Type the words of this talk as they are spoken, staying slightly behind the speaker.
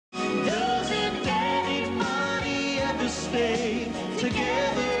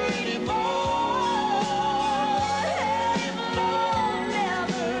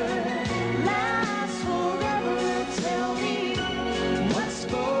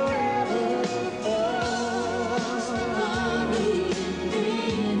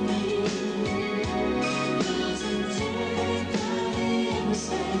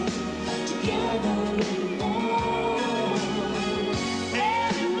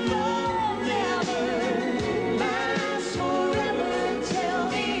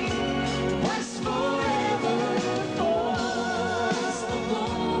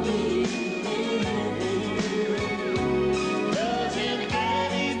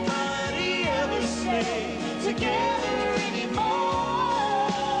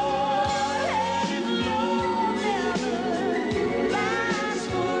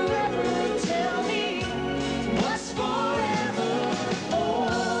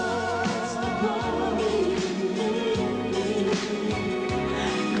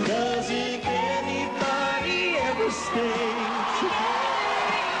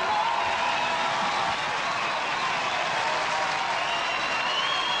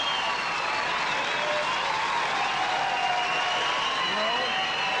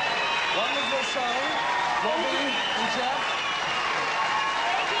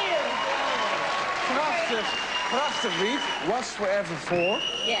Alsjeblieft, what's forever for?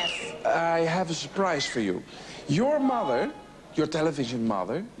 Yes. I have a surprise for you. Your mother, your television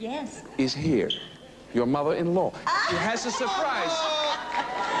mother, Yes. is here. Your mother-in-law. She has a surprise.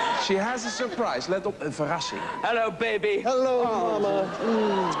 She has a surprise. Let op, een verrassing. Hello, baby. Hello, mama.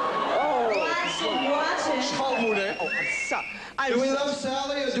 Watch it. Schoonmoeder. Oh, so, Do we love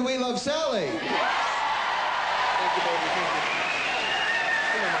Sally or do we love Sally? Thank you, baby. Thank you.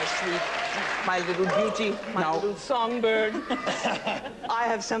 Oh, my sweet, my little beauty, my little songbird. I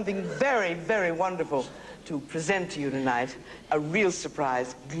have something very, very wonderful to present to you tonight. A real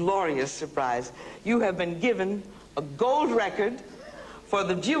surprise, glorious surprise. You have been given a gold record for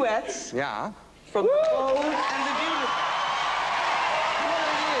the duets Ja. from the Bold and the Beautiful.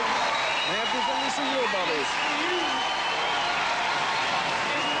 Dan heb je van die single, Bobbie.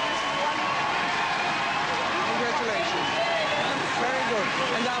 Congratulations. Very good.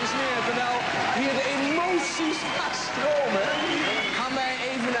 En dames en heren, terwijl hier de emoties gaan stromen, gaan wij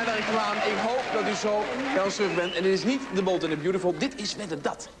even naar de reclame. Ik hoop dat u zo bij ons terug bent. En dit is niet de Bold and the Beautiful, dit is Wedden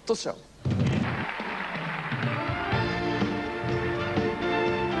dat. Tot zo.